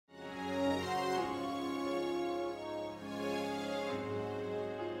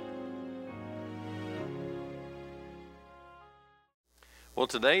Well,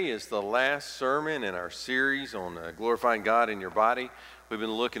 today is the last sermon in our series on glorifying God in your body. We've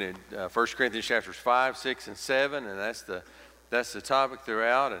been looking at 1 Corinthians chapters 5, 6, and 7, and that's the topic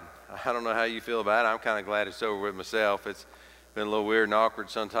throughout. And I don't know how you feel about it. I'm kind of glad it's over with myself. It's been a little weird and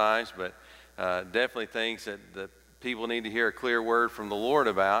awkward sometimes, but definitely things that people need to hear a clear word from the Lord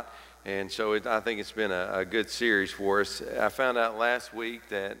about. And so I think it's been a good series for us. I found out last week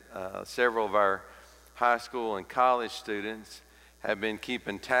that several of our high school and college students have been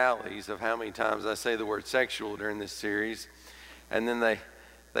keeping tallies of how many times I say the word sexual during this series. And then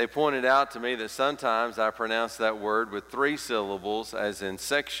they pointed out to me that sometimes I pronounce that word with 3 syllables, as in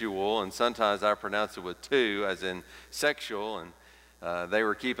sexual, and sometimes I pronounce it with 2, as in sexual. And they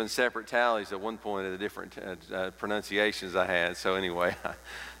were keeping separate tallies at one point of the different pronunciations I had. So anyway,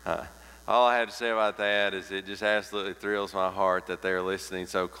 all I had to say about that is it just absolutely thrills my heart that they're listening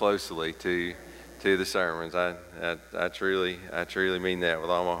so closely to the sermons. I truly mean that with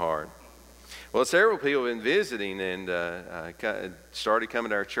all my heart. Well, several people have been visiting and started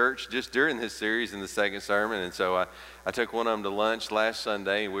coming to our church just during this series in the second sermon. And so I took one of them to lunch last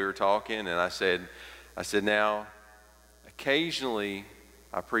Sunday, and we were talking, and I said, now, occasionally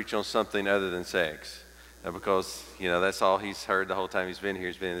I preach on something other than sex, because that's all he's heard the whole time he's been here.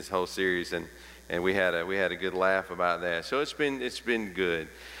 He's been in this whole series, and we had a good laugh about that. So it's been good.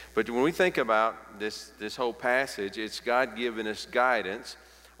 But when we think about this whole passage, it's God giving us guidance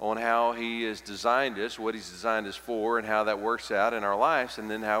on how He has designed us, what He's designed us for, and how that works out in our lives,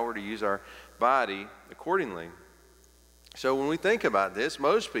 and then how we're to use our body accordingly. So when we think about this,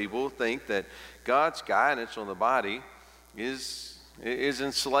 most people think that God's guidance on the body is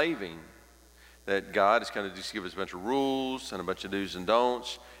enslaving, that God is going to just give us a bunch of rules and a bunch of do's and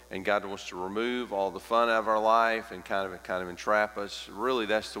don'ts, and God wants to remove all the fun out of our life and kind of entrap us. Really,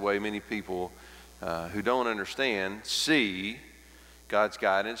 that's the way many people who don't understand see God's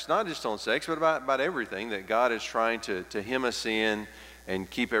guidance, not just on sex, but about everything, that God is trying to hem us in and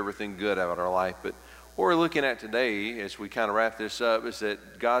keep everything good out of our life. But what we're looking at today, as we kind of wrap this up, is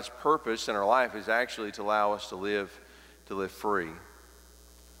that God's purpose in our life is actually to allow us to live free.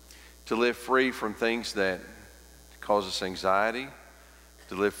 To live free from things that cause us anxiety,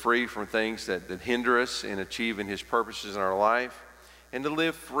 to live free from things that hinder us in achieving His purposes in our life, and to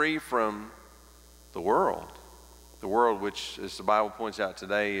live free from the world. The world, which, as the Bible points out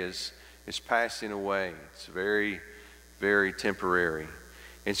today, is passing away. It's very, very temporary.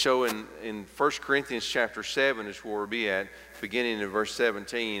 And so in 1 Corinthians chapter 7 is where we'll be at, beginning in verse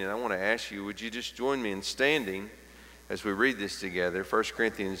 17. And I want to ask you, would you just join me in standing as we read this together? 1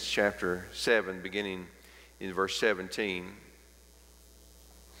 Corinthians chapter 7, beginning in verse 17.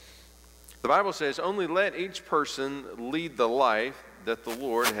 The Bible says, "Only let each person lead the life that the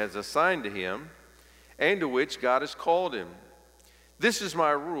Lord has assigned to him, and to which God has called him. This is my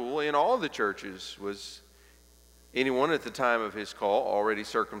rule in all the churches. Was anyone at the time of his call already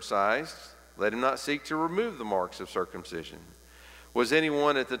circumcised? Let him not seek to remove the marks of circumcision. Was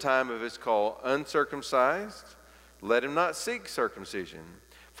anyone at the time of his call uncircumcised? Let him not seek circumcision.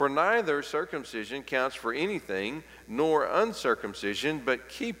 For neither circumcision counts for anything, nor uncircumcision, but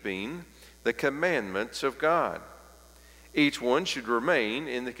keeping the commandments of God. Each one should remain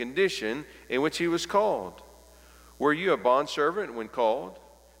in the condition in which he was called. Were you a bondservant when called?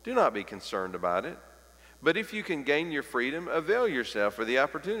 Do not be concerned about it. But if you can gain your freedom, avail yourself of the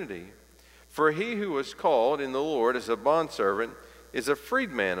opportunity. For he who was called in the Lord as a bondservant is a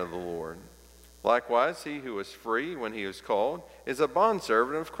freedman of the Lord. Likewise, he who was free when he was called is a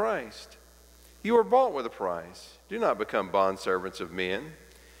bondservant of Christ. You were bought with a price. Do not become bondservants of men.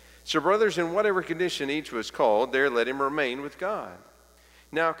 So, brothers, in whatever condition each was called, there let him remain with God.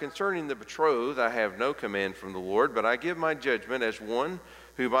 Now, concerning the betrothed, I have no command from the Lord, but I give my judgment as one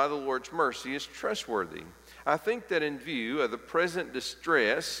who by the Lord's mercy is trustworthy. I think that in view of the present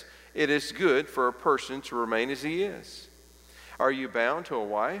distress, it is good for a person to remain as he is. Are you bound to a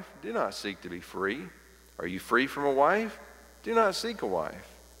wife? Do not seek to be free. Are you free from a wife? Do not seek a wife.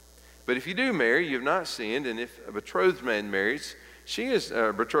 But if you do marry, you have not sinned, and if a betrothed man marries,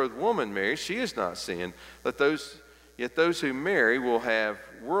 a betrothed woman marries, she has not sinned. Yet those who marry will have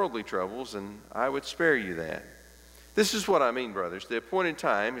worldly troubles, and I would spare you that. This is what I mean, brothers. The appointed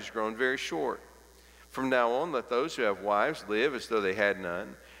time has grown very short. From now on, let those who have wives live as though they had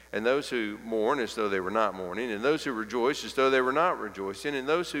none, and those who mourn as though they were not mourning, and those who rejoice as though they were not rejoicing, and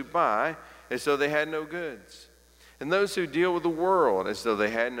those who buy as though they had no goods, and those who deal with the world as though they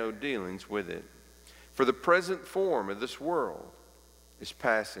had no dealings with it. For the present form of this world is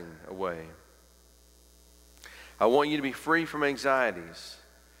passing away. I want you to be free from anxieties.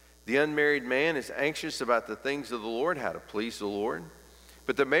 The unmarried man is anxious about the things of the Lord, how to please the Lord.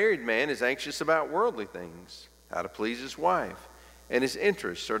 But the married man is anxious about worldly things, how to please his wife, and his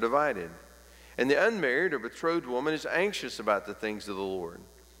interests are divided. And the unmarried or betrothed woman is anxious about the things of the Lord,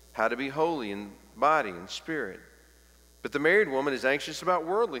 how to be holy in body and spirit. But the married woman is anxious about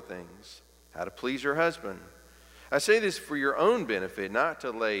worldly things, how to please her husband. I say this for your own benefit, not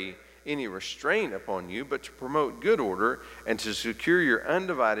to lay any restraint upon you, but to promote good order and to secure your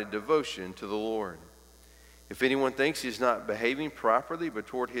undivided devotion to the Lord. If anyone thinks he is not behaving properly but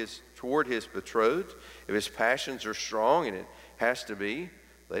toward his betrothed, if his passions are strong, and it has to be,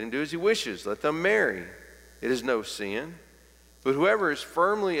 let him do as he wishes. Let them marry. It is no sin. But whoever is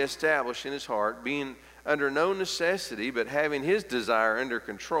firmly established in his heart, being under no necessity, but having his desire under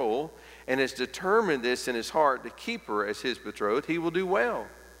control, and has determined this in his heart to keep her as his betrothed, he will do well.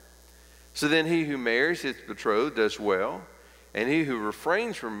 So then he who marries his betrothed does well, and he who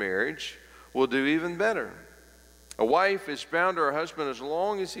refrains from marriage will do even better. A wife is bound to her husband as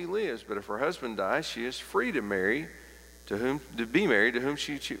long as he lives, but if her husband dies, she is free to be married to whom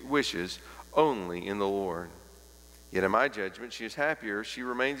she wishes, only in the Lord. Yet in my judgment, she is happier if she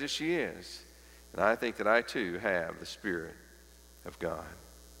remains as she is. And I think that I too have the Spirit of God.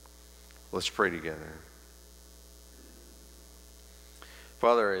 Let's pray together.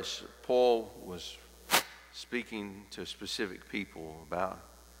 Father, as Paul was speaking to specific people about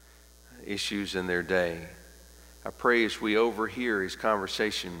issues in their day, I pray as we overhear his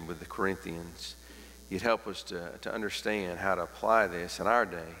conversation with the Corinthians, you'd help us to understand how to apply this in our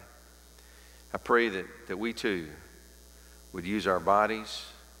day. I pray that we too would use our bodies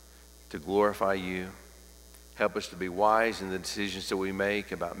to glorify you. Help us to be wise in the decisions that we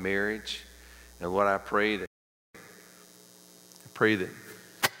make about marriage. And Lord, I pray that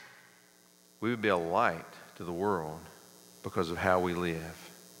we would be a light to the world because of how we live.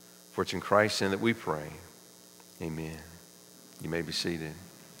 For it's in Christ's name that we pray. Amen. You may be seated.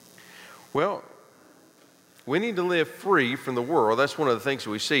 Well, we need to live free from the world. That's one of the things that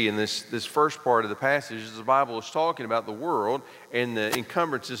we see in this first part of the passage. Is the Bible is talking about the world and the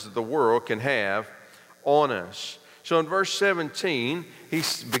encumbrances that the world can have on us. So in verse 17, he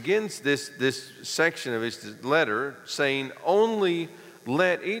begins this section of his letter saying, "Only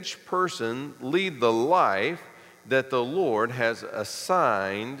let each person lead the life that the Lord has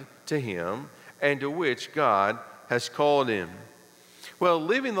assigned to him and to which God has called him." Well,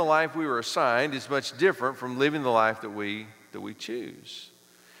 living the life we were assigned is much different from living the life that we choose.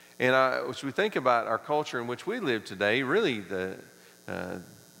 And as we think about our culture in which we live today, really the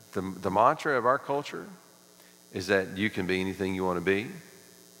mantra of our culture is that you can be anything you want to be.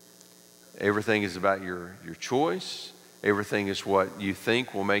 Everything is about your choice. Everything is what you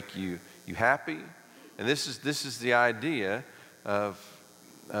think will make you happy. And this is the idea of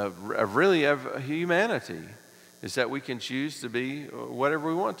humanity, is that we can choose to be whatever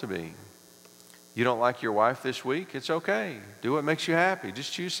we want to be. You don't like your wife this week? It's okay. Do what makes you happy.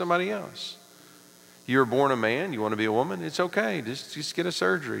 Just choose somebody else. You were born a man, you want to be a woman? It's okay. Just get a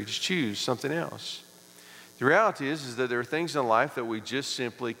surgery. Just choose something else. The reality is that there are things in life that we just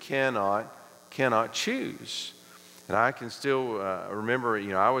simply cannot choose. And I can still remember,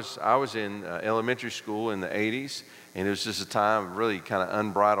 I was in elementary school in the 80s, and it was just a time of really kind of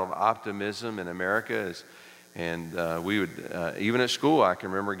unbridled optimism in America. And we would, even at school, I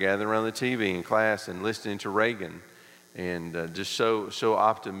can remember gathering around the TV in class and listening to Reagan, and just so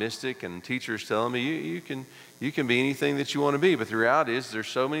optimistic, and teachers telling me, you can be anything that you want to be. But the reality is there's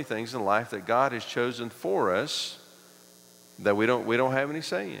so many things in life that God has chosen for us that we don't have any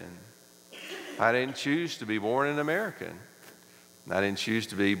say in. I didn't choose to be born an American. I didn't choose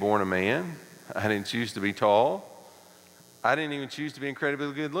to be born a man. I didn't choose to be tall. I didn't even choose to be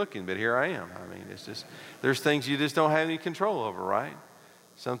incredibly good looking, but here I am. I mean, it's just, there's things you just don't have any control over, right?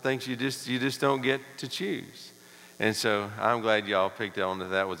 Some things you just don't get to choose. And so I'm glad y'all picked on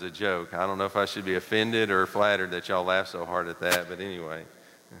that was a joke. I don't know if I should be offended or flattered that y'all laugh so hard at that, but anyway.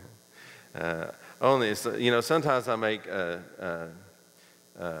 Sometimes I make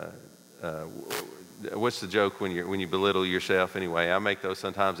what's the joke when you belittle yourself? Anyway, I make those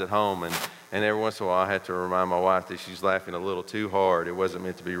sometimes at home, and every once in a while I have to remind my wife that she's laughing a little too hard. It wasn't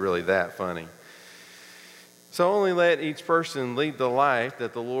meant to be really that funny. So only let each person lead the life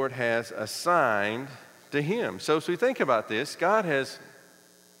that the Lord has assigned to him. So as we think about this, God has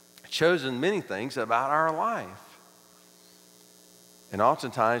chosen many things about our life. And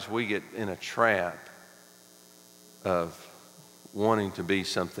oftentimes we get in a trap of wanting to be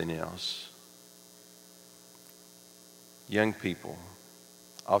something else. Young people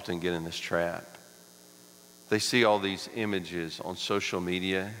often get in this trap. They see all these images on social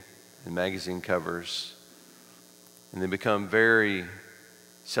media and magazine covers, and they become very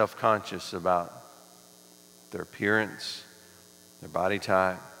self-conscious about their appearance, their body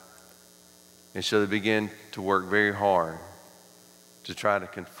type. And so they begin to work very hard to try to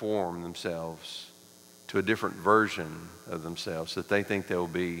conform themselves to a different version of themselves that they think they'll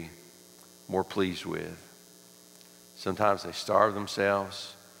be more pleased with. Sometimes they starve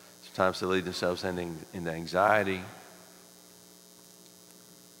themselves. Sometimes they lead themselves into anxiety.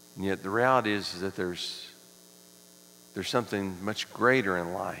 And yet the reality is that there's something much greater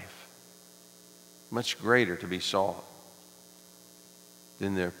in life, much greater to be sought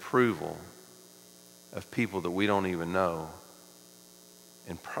than the approval of people that we don't even know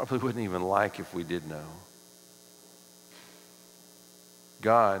and probably wouldn't even like if we did know.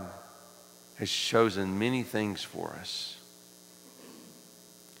 God has chosen many things for us.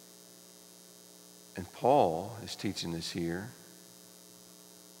 And Paul is teaching us here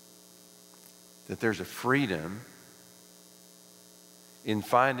that there's a freedom in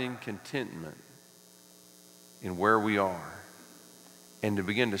finding contentment in where we are and to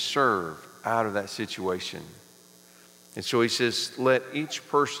begin to serve out of that situation. And so he says, let each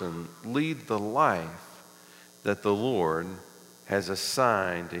person lead the life that the Lord has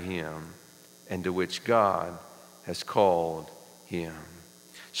assigned to him and to which God has called him.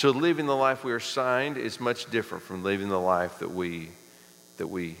 So living the life we are assigned is much different from living the life that we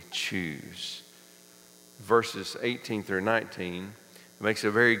choose. Verses 18 through 19 makes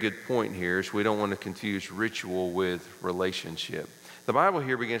a very good point here, so we don't want to confuse ritual with relationship. The Bible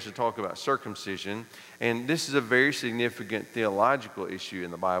here begins to talk about circumcision, and this is a very significant theological issue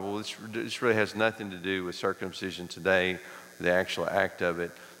in the Bible. This really has nothing to do with circumcision today, the actual act of it.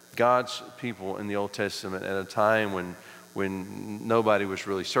 God's people in the Old Testament at a time when nobody was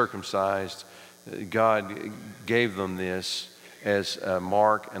really circumcised, God gave them this as a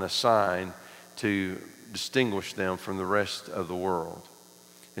mark and a sign to distinguish them from the rest of the world.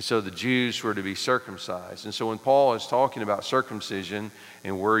 And so the Jews were to be circumcised. And so when Paul is talking about circumcision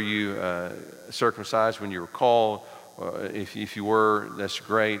and were you circumcised when you were called, if you were, that's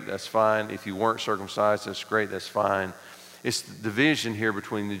great, that's fine. If you weren't circumcised, that's great, that's fine. It's the division here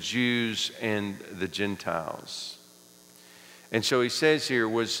between the Jews and the Gentiles. And so he says here,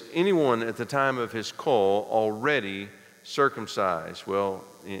 was anyone at the time of his call already circumcised? Well,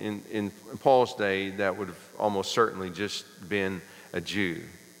 in Paul's day, that would have almost certainly just been a Jew.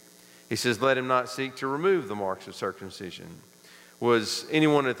 He says, let him not seek to remove the marks of circumcision. Was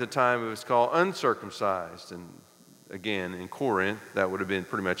anyone at the time of his call uncircumcised? And again, in Corinth, that would have been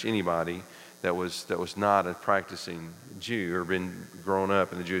pretty much anybody that was not a practicing Jew or been grown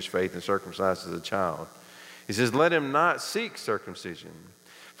up in the Jewish faith and circumcised as a child. He says, let him not seek circumcision,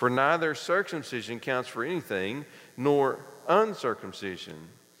 for neither circumcision counts for anything, nor uncircumcision.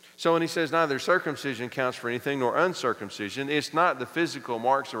 So when he says neither circumcision counts for anything nor uncircumcision, it's not the physical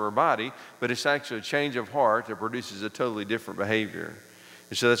marks of our body, but it's actually a change of heart that produces a totally different behavior.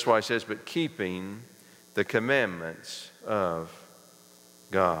 And so that's why he says, but keeping the commandments of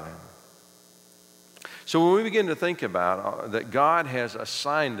God. So when we begin to think about that God has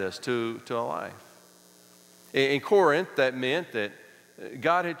assigned us to a life. In Corinth, that meant that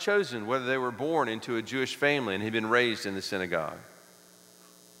God had chosen whether they were born into a Jewish family and had been raised in the synagogue,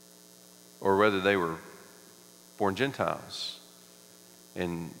 or whether they were born Gentiles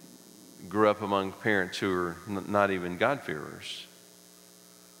and grew up among parents who were not even God-fearers.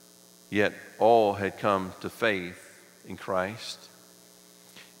 Yet all had come to faith in Christ.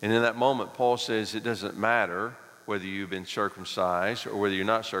 And in that moment, Paul says it doesn't matter whether you've been circumcised or whether you're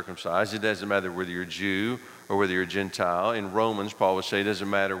not circumcised. It doesn't matter whether you're a Jew or whether you're a Gentile. In Romans, Paul would say it doesn't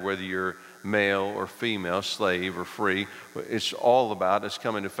matter whether you're male or female, slave or free. It's all about us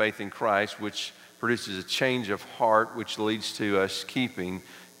coming to faith in Christ, which produces a change of heart, which leads to us keeping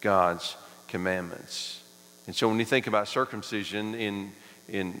God's commandments. And so when you think about circumcision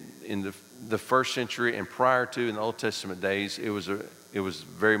in the first century and prior to in the Old Testament days, it was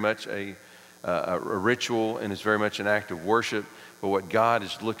very much a ritual, and it's very much an act of worship. But what God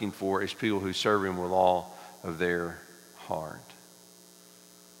is looking for is people who serve him with all of their heart.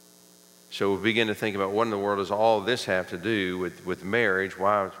 So we begin to think about what in the world does all of this have to do with marriage?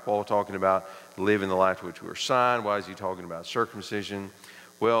 Why is Paul talking about living the life to which we were assigned? Why is he talking about circumcision?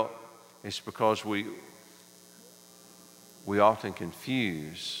 Well, it's because we often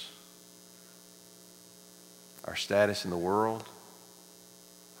confuse our status in the world,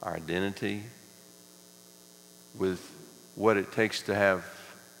 our identity, with what it takes to have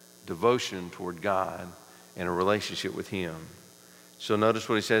devotion toward God and a relationship with him. So notice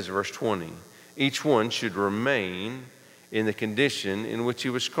what he says in verse 20. Each one should remain in the condition in which he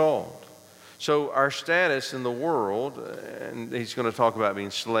was called. So our status in the world, and he's going to talk about being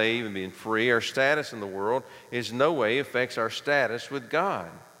slave and being free, our status in the world in no way affects our status with God.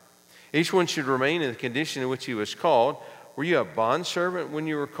 Each one should remain in the condition in which he was called. Were you a bondservant when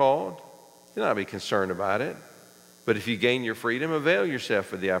you were called? Do not be concerned about it. But if you gain your freedom, avail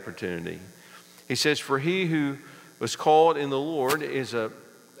yourself of the opportunity. He says, for he who was called in the Lord as a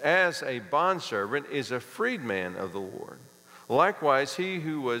bondservant is a freedman of the Lord. Likewise, he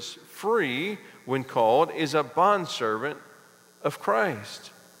who was free when called is a bondservant of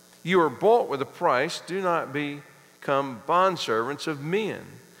Christ. You are bought with a price. Do not become bondservants of men.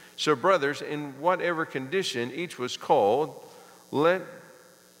 So, brothers, in whatever condition each was called, let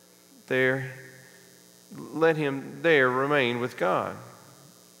him there remain with God.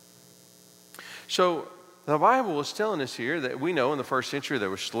 So, the Bible is telling us here that we know in the first century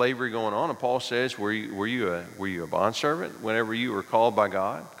there was slavery going on, and Paul says, were you a bondservant whenever you were called by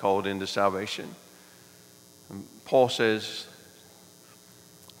God, called into salvation? And Paul says,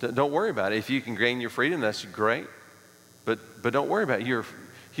 don't worry about it. If you can gain your freedom, that's great, but don't worry about it.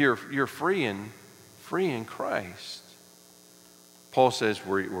 You're free in Christ. Paul says,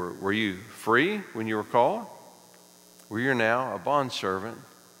 were you free when you were called? Well, you're now a bondservant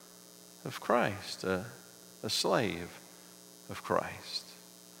of Christ, a slave of Christ.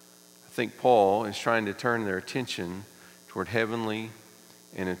 I think Paul is trying to turn their attention toward heavenly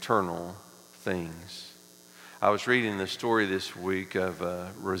and eternal things. I was reading the story this week of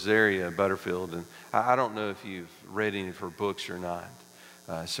Rosaria Butterfield, and I don't know if you've read any of her books or not.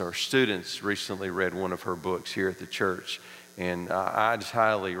 So our students recently read one of her books here at the church, and I just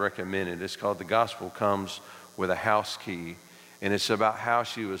highly recommend it. It's called The Gospel Comes with a House Key, and it's about how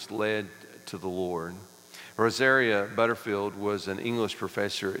she was led to the Lord. Rosaria Butterfield was an English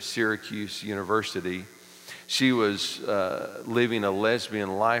professor at Syracuse University. She was living a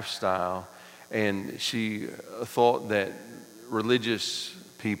lesbian lifestyle, and she thought that religious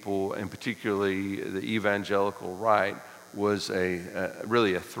people, and particularly the evangelical right, was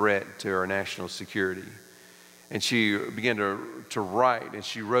really a threat to our national security. And she began to write, and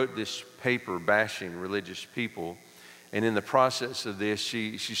she wrote this paper bashing religious people. And in the process of this,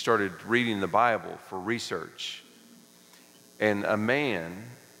 she started reading the Bible for research. And a man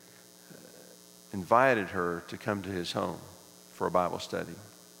invited her to come to his home for a Bible study.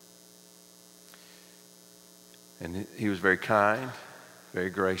 And he was very kind, very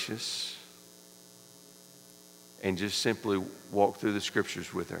gracious, and just simply walked through the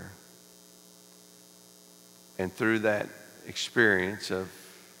scriptures with her. And through that experience of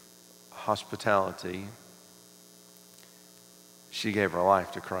hospitality, she gave her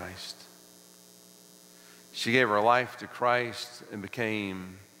life to Christ. She gave her life to Christ and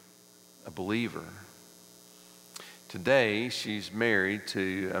became a believer. Today, she's married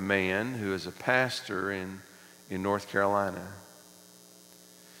to a man who is a pastor in North Carolina.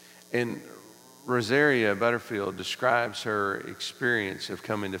 And Rosaria Butterfield describes her experience of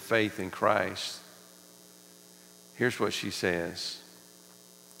coming to faith in Christ. Here's what she says.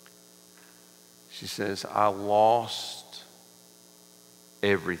 She says, I lost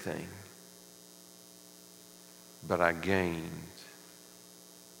everything, but I gained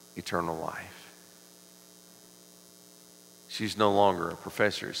eternal life. She's no longer a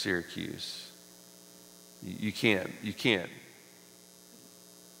professor at Syracuse. You can't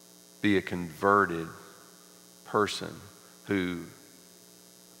be a converted person who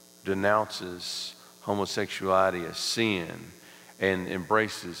denounces homosexuality as sin and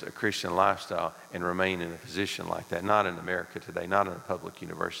embraces a Christian lifestyle and remain in a position like that. Not in America today, not in a public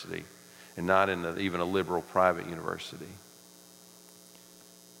university, and not in even a liberal private university.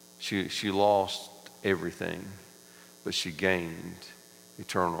 She lost everything, but she gained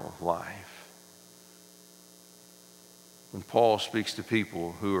eternal life. When Paul speaks to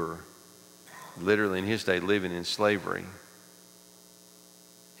people who are literally in his day living in slavery,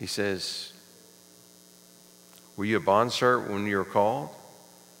 he says, were you a bondservant when you were called?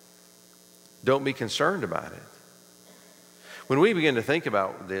 Don't be concerned about it. When we begin to think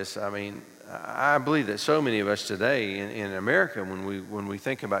about this, I believe that so many of us today in America, when we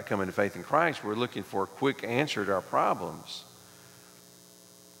think about coming to faith in Christ, we're looking for a quick answer to our problems.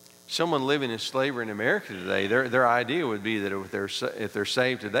 Someone living in slavery in America today, their idea would be that if they're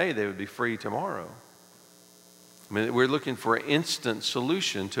saved today, they would be free tomorrow. We're looking for an instant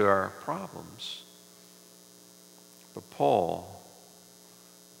solution to our problems. But Paul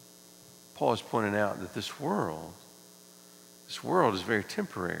is pointing out that this world is very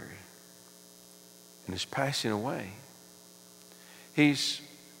temporary and is passing away. He's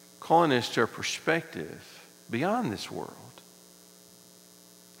calling us to a perspective beyond this world.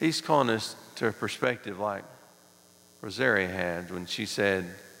 He's calling us to a perspective like Rosaria had when she said,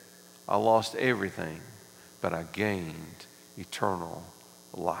 I lost everything, but I gained eternal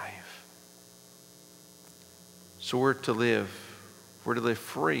life. So we're to live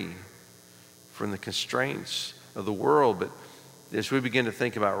free from the constraints of the world. But as we begin to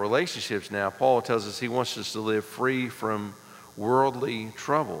think about relationships now, Paul tells us he wants us to live free from worldly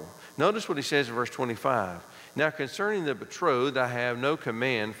trouble. Notice what he says in verse 25. Now concerning the betrothed, I have no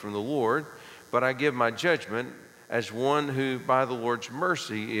command from the Lord, but I give my judgment as one who by the Lord's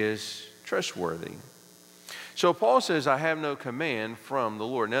mercy is trustworthy. So Paul says, I have no command from the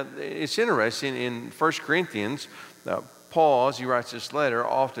Lord. Now, it's interesting, in 1 Corinthians, Paul, as he writes this letter,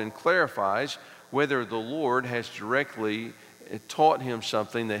 often clarifies whether the Lord has directly taught him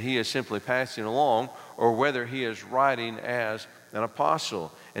something that he is simply passing along, or whether he is writing as an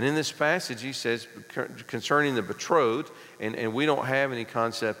apostle. And in this passage, he says, concerning the betrothed, and we don't have any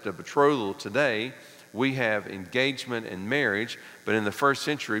concept of betrothal today. We have engagement and marriage, but in the first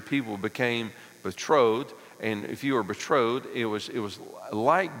century, people became betrothed. And if you were betrothed, it was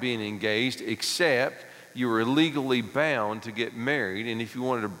like being engaged, except you were legally bound to get married. And if you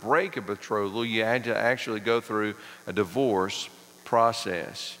wanted to break a betrothal, you had to actually go through a divorce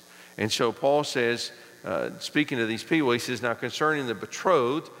process. And so Paul says, speaking to these people, he says, now concerning the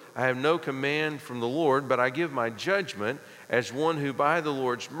betrothed, I have no command from the Lord, but I give my judgment as one who by the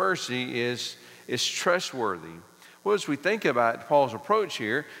Lord's mercy is trustworthy. Well, as we think about Paul's approach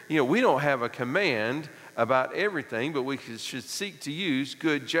here, we don't have a command about everything, but we should seek to use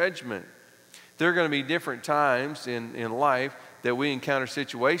good judgment. There are going to be different times in life that we encounter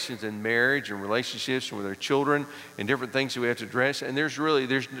situations in marriage and relationships and with our children and different things that we have to address. And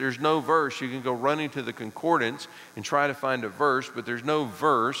there's no verse. You can go running to the concordance and try to find a verse, but there's no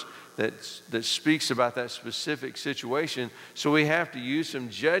verse that speaks about that specific situation. So we have to use some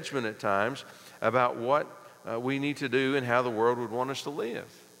judgment at times about what we need to do and how the world would want us to live.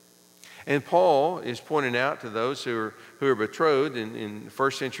 And Paul is pointing out to those who are betrothed in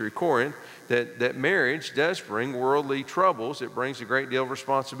first century Corinth that marriage does bring worldly troubles. It brings a great deal of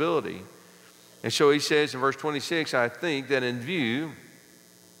responsibility. And so he says in verse 26, I think that in view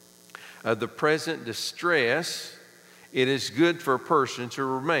of the present distress, it is good for a person to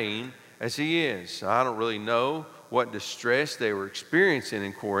remain as he is. I don't really know what distress they were experiencing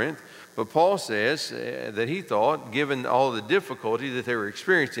in Corinth, but Paul says that he thought, given all the difficulty that they were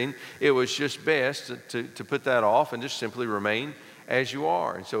experiencing, it was just best to put that off and just simply remain as you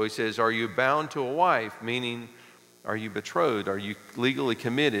are. And so he says, are you bound to a wife? Meaning, are you betrothed? Are you legally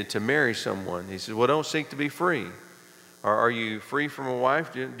committed to marry someone? He says, well, don't seek to be free. Or are you free from a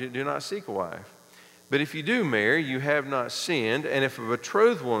wife? Do not seek a wife. But if you do marry, you have not sinned. And if a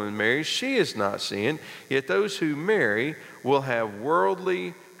betrothed woman marries, she has not sinned. Yet those who marry will have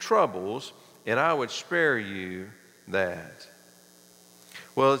worldly troubles, and I would spare you that.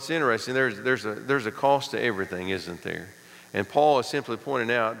 Well, it's interesting. There's a cost to everything, isn't there? And Paul is simply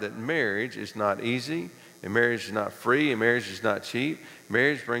pointing out that marriage is not easy, and marriage is not free, and marriage is not cheap.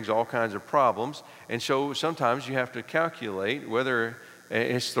 Marriage brings all kinds of problems, and so sometimes you have to calculate whether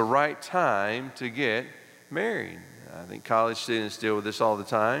it's the right time to get married. I think college students deal with this all the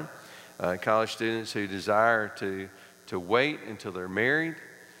time. College students who desire to wait until they're married.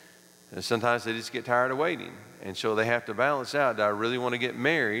 And sometimes they just get tired of waiting. And so they have to balance out, do I really want to get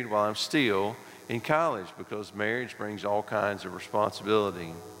married while I'm still in college? Because marriage brings all kinds of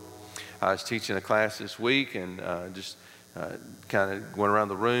responsibility. I was teaching a class this week and just kind of went around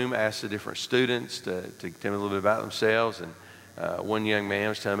the room, asked the different students to tell me a little bit about themselves. And one young man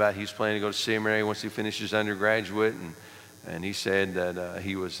was telling me about he was planning to go to seminary once he finishes undergraduate. And he said that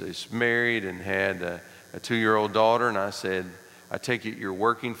he was married and had a 2-year-old daughter. And I said, I take it you're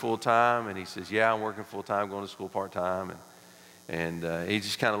working full-time? And he says, yeah, I'm working full-time, going to school part-time. And he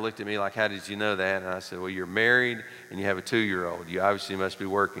just kind of looked at me like, how did you know that? And I said, well, you're married and you have a 2-year-old. You obviously must be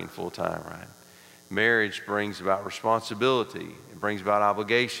working full-time, right? Marriage brings about responsibility. It brings about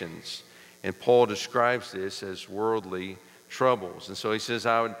obligations. And Paul describes this as worldly troubles. And so he says,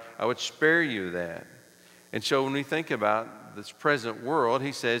 I would spare you that. And so when we think about this present world,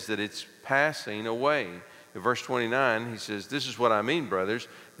 he says that it's passing away. In verse 29, he says, this is what I mean, brothers.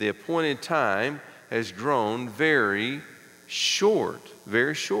 The appointed time has grown very short,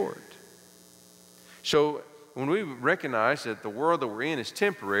 very short. So when we recognize that the world that we're in is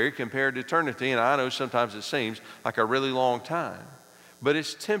temporary compared to eternity, and I know sometimes it seems like a really long time, but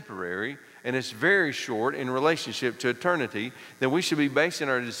it's temporary and it's very short in relationship to eternity, then we should be basing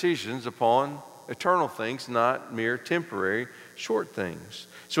our decisions upon eternal things, not mere temporary short things.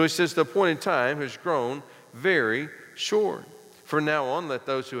 So he says the appointed time has grown very short. From now on, let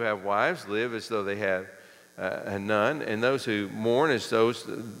those who have wives live as though they have none, and those who mourn as those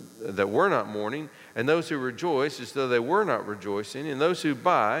that were not mourning, and those who rejoice as though they were not rejoicing, and those who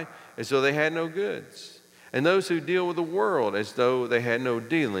buy as though they had no goods, and those who deal with the world as though they had no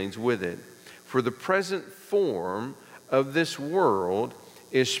dealings with it. For the present form of this world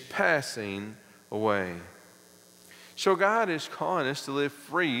is passing away. So God is calling us to live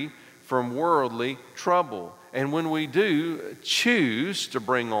free from worldly trouble. And when we do choose to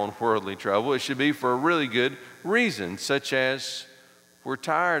bring on worldly trouble, it should be for a really good reason, such as we're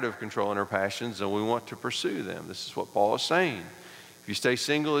tired of controlling our passions and we want to pursue them. This is what Paul is saying. If you stay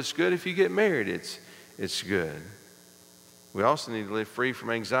single, it's good. If you get married, it's good. We also need to live free from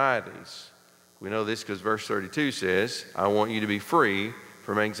anxieties. We know this because verse 32 says, I want you to be free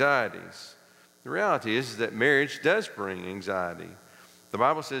from anxieties. The reality is that marriage does bring anxiety. The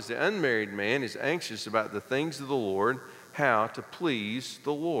Bible says the unmarried man is anxious about the things of the Lord, how to please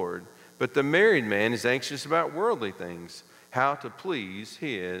the Lord. But the married man is anxious about worldly things, how to please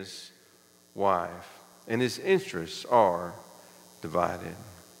his wife. And his interests are divided.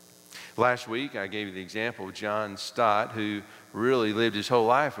 Last week, I gave you the example of John Stott, who really lived his whole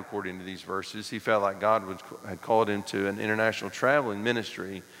life according to these verses. He felt like God had called him to an international traveling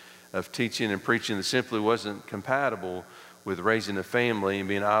ministry of teaching and preaching that simply wasn't compatible with raising a family and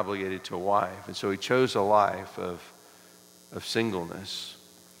being obligated to a wife. And so he chose a life of singleness.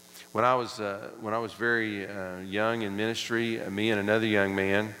 When I was very young in ministry, me and another young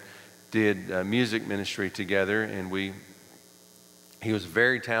man did music ministry together, and he was a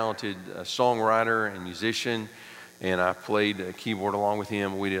very talented songwriter and musician, and I played keyboard along with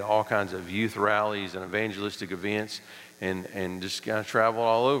him. We did all kinds of youth rallies and evangelistic events, and just kind of traveled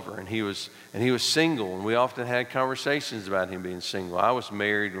all over. And he was single, and we often had conversations about him being single. I was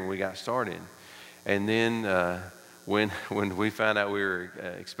married when we got started, and then when we found out we were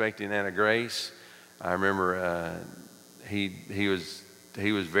expecting Anna Grace, I remember he was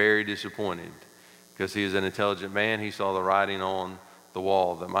very disappointed because he is an intelligent man. He saw the writing on the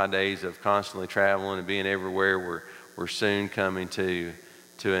wall that my days of constantly traveling and being everywhere were soon coming to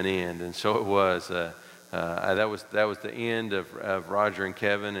an end. And so it was. That was the end of Roger and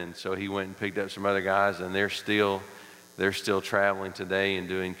Kevin, and so he went and picked up some other guys, and they're still traveling today and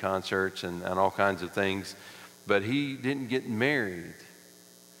doing concerts and all kinds of things. But he didn't get married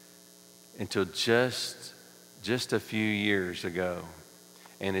until just a few years ago,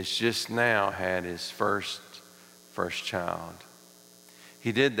 and has just now had his first child.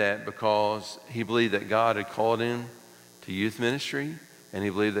 He did that because he believed that God had called him to youth ministry, and he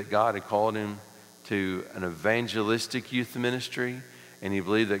believed that God had called him to an evangelistic youth ministry, and he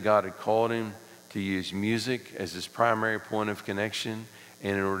believed that God had called him to use music as his primary point of connection.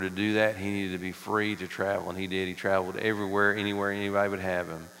 And in order to do that, he needed to be free to travel, and he did. He traveled everywhere, anywhere anybody would have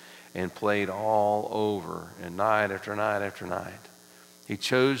him, and played all over, and night after night after night. He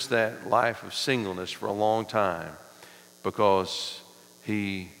chose that life of singleness for a long time because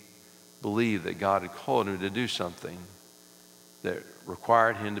he believed that God had called him to do something that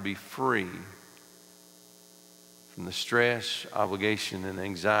required him to be free from the stress, obligation, and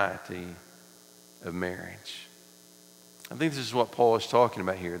anxiety of marriage. I think this is what Paul is talking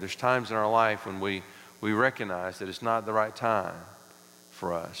about here. There's times in our life when we recognize that it's not the right time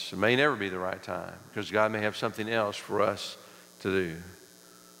for us. It may never be the right time because God may have something else for us to do.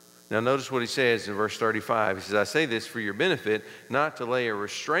 Now notice what he says in verse 35. He says, I say this for your benefit, not to lay a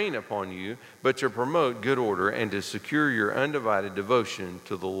restraint upon you, but to promote good order and to secure your undivided devotion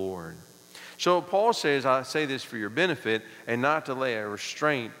to the Lord. So Paul says, I say this for your benefit and not to lay a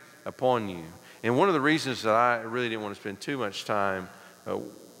restraint upon you. And one of the reasons that I really didn't want to spend too much time, 2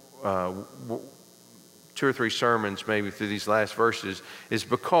 or 3 sermons maybe through these last verses, is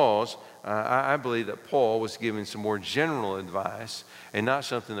because I believe that Paul was giving some more general advice and not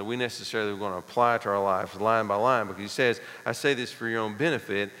something that we necessarily are going to apply to our lives line by line, because he says, I say this for your own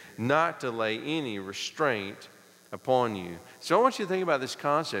benefit, not to lay any restraint upon you. So I want you to think about this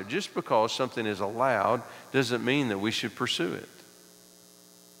concept. Just because something is allowed doesn't mean that we should pursue it.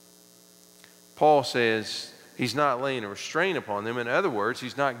 Paul says he's not laying a restraint upon them. In other words,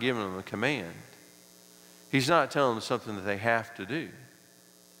 he's not giving them a command. He's not telling them something that they have to do.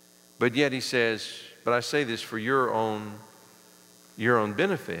 But yet he says, but I say this for your own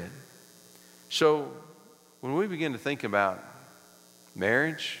benefit. So when we begin to think about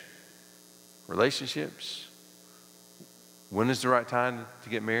marriage, relationships, when is the right time to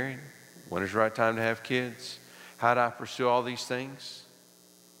get married? When is the right time to have kids? How do I pursue all these things?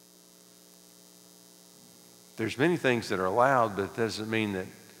 There's many things that are allowed, but it doesn't mean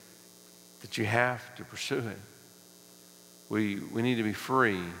that you have to pursue it. We need to be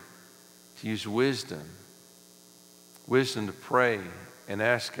free to use wisdom. Wisdom to pray and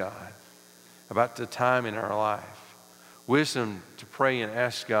ask God about the time in our life. Wisdom to pray and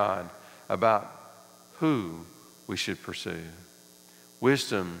ask God about who we should pursue.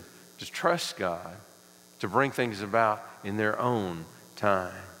 Wisdom to trust God to bring things about in their own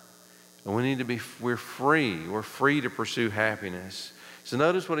time. And we need to be, we're free to pursue happiness. So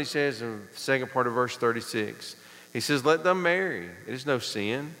notice what he says in the second part of verse 36. He says, let them marry. It is no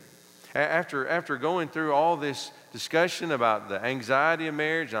sin. After going through all this discussion about the anxiety of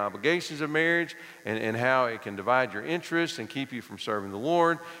marriage and obligations of marriage and how it can divide your interests and keep you from serving the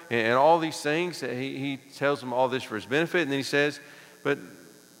Lord and all these things, he tells them all this for his benefit. And then he says, but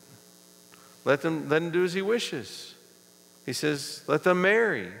let him do as he wishes. He says, let them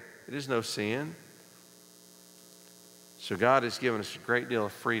marry. It is no sin. So God has given us a great deal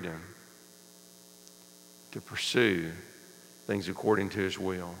of freedom to pursue things according to his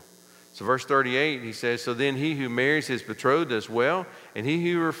will. So verse 38, he says, so then he who marries his betrothed does well, and he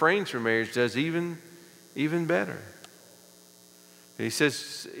who refrains from marriage does even better. He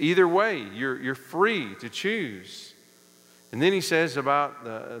says, either way, you're free to choose. And then he says about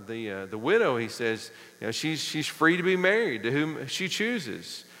the widow, he says, she's free to be married to whom she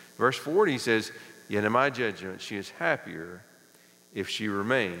chooses. Verse 40, he says, yet in my judgment, she is happier if she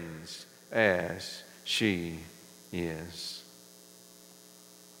remains as she is.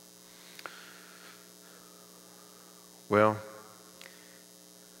 Well,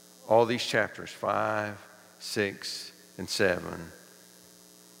 all these chapters, 5, 6, and 7,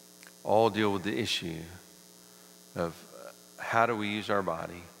 all deal with the issue of how do we use our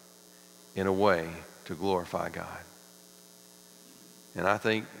body in a way to glorify God. And I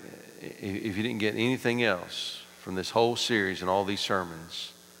think if you didn't get anything else from this whole series and all these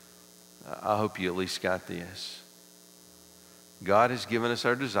sermons, I hope you at least got this. God has given us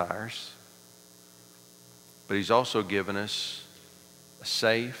our desires, but he's also given us a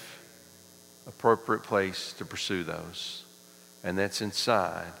safe, appropriate place to pursue those, and that's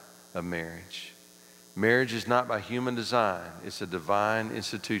inside of marriage. Marriage is not by human design. It's a divine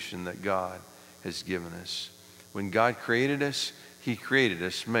institution that God has given us. When God created us, he created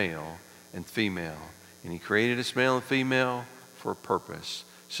us male and female. And he created us male and female for a purpose,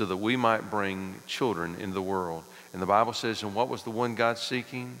 so that we might bring children into the world. And the Bible says, and what was the one God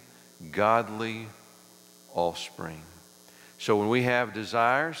seeking? Godly offspring. So when we have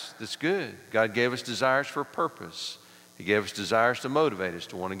desires, that's good. God gave us desires for a purpose. He gave us desires to motivate us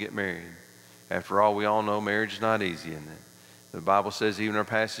to want to get married. After all, we all know marriage is not easy, isn't it? The Bible says, even in our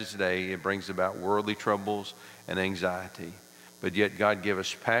passage today, it brings about worldly troubles and anxiety. But yet God gave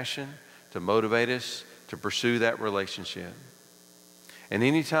us passion to motivate us to pursue that relationship. And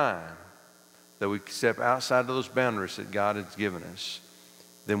any time that we step outside of those boundaries that God has given us,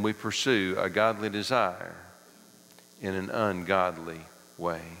 then we pursue a godly desire in an ungodly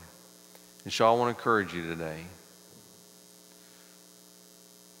way. And so I want to encourage you today.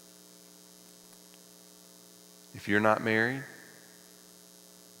 If you're not married,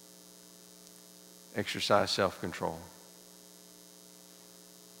 exercise self-control.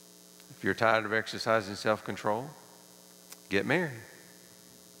 If you're tired of exercising self-control, get married.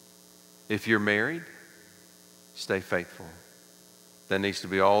 If you're married, stay faithful. That needs to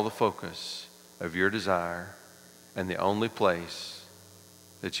be all the focus of your desire and the only place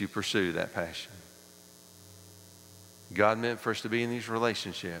that you pursue that passion. God meant for us to be in these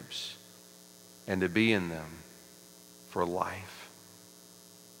relationships and to be in them for life.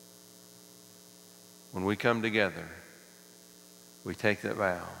 When we come together, we take that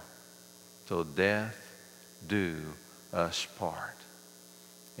vow, till death do us part.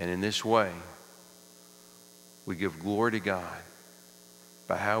 And in this way, we give glory to God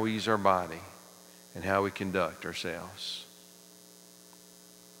by how we use our body and how we conduct ourselves.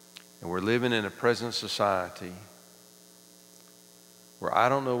 And we're living in a present society where I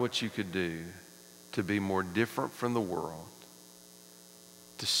don't know what you could do to be more different from the world,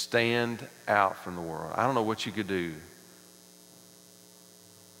 to stand out from the world. I don't know what you could do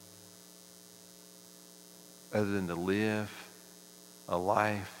other than to live a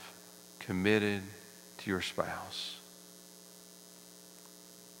life committed to your spouse.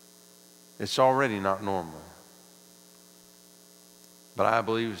 It's already not normal. But I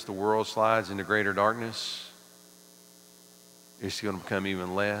believe as the world slides into greater darkness, it's going to become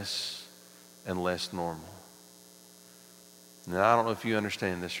even less and less normal. Now, I don't know if you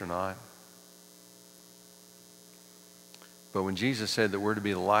understand this or not, but when Jesus said that we're to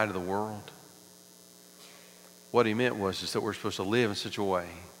be the light of the world, what he meant was is that we're supposed to live in such a way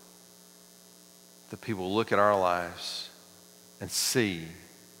that people look at our lives and see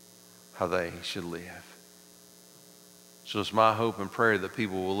how they should live. So it's my hope and prayer that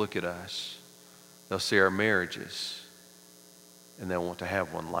people will look at us. They'll see our marriages and they'll want to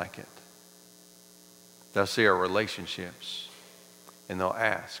have one like it. They'll see our relationships and they'll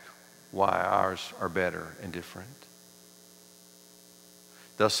ask why ours are better and different.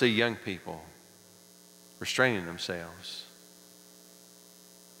 They'll see young people restraining themselves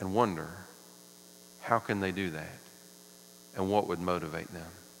and wonder, how can they do that? And what would motivate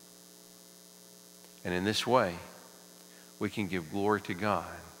them? And in this way, we can give glory to God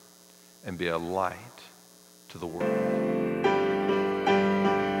and be a light to the world.